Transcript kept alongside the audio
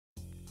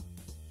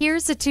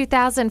Here's a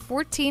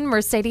 2014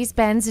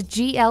 Mercedes-Benz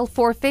GL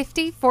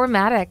 450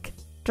 4MATIC.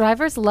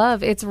 Drivers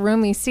love its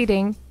roomy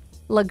seating,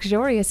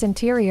 luxurious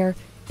interior,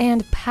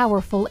 and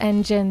powerful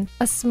engine.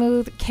 A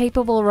smooth,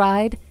 capable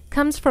ride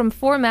comes from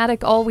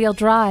 4MATIC all-wheel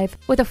drive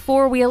with a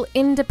 4-wheel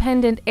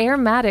independent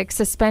Airmatic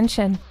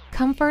suspension.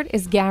 Comfort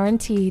is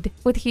guaranteed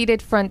with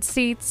heated front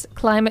seats,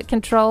 climate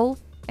control,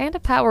 and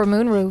a power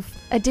moonroof.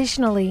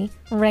 Additionally,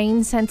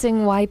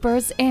 rain-sensing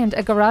wipers and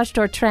a garage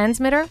door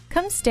transmitter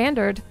come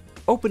standard.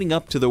 Opening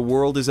up to the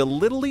world is a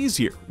little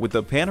easier with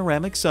the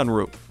panoramic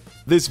sunroof.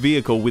 This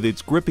vehicle with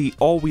its grippy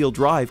all-wheel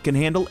drive can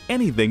handle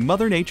anything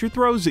Mother Nature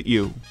throws at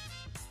you.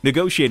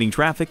 Negotiating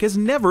traffic has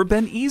never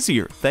been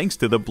easier thanks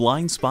to the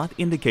blind spot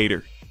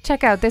indicator.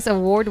 Check out this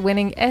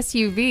award-winning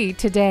SUV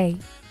today.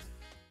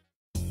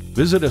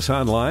 Visit us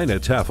online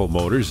at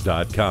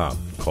tafelmotors.com.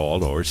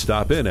 Call or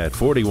stop in at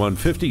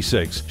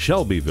 4156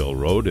 Shelbyville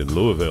Road in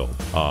Louisville.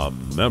 A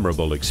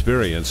memorable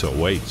experience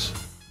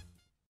awaits.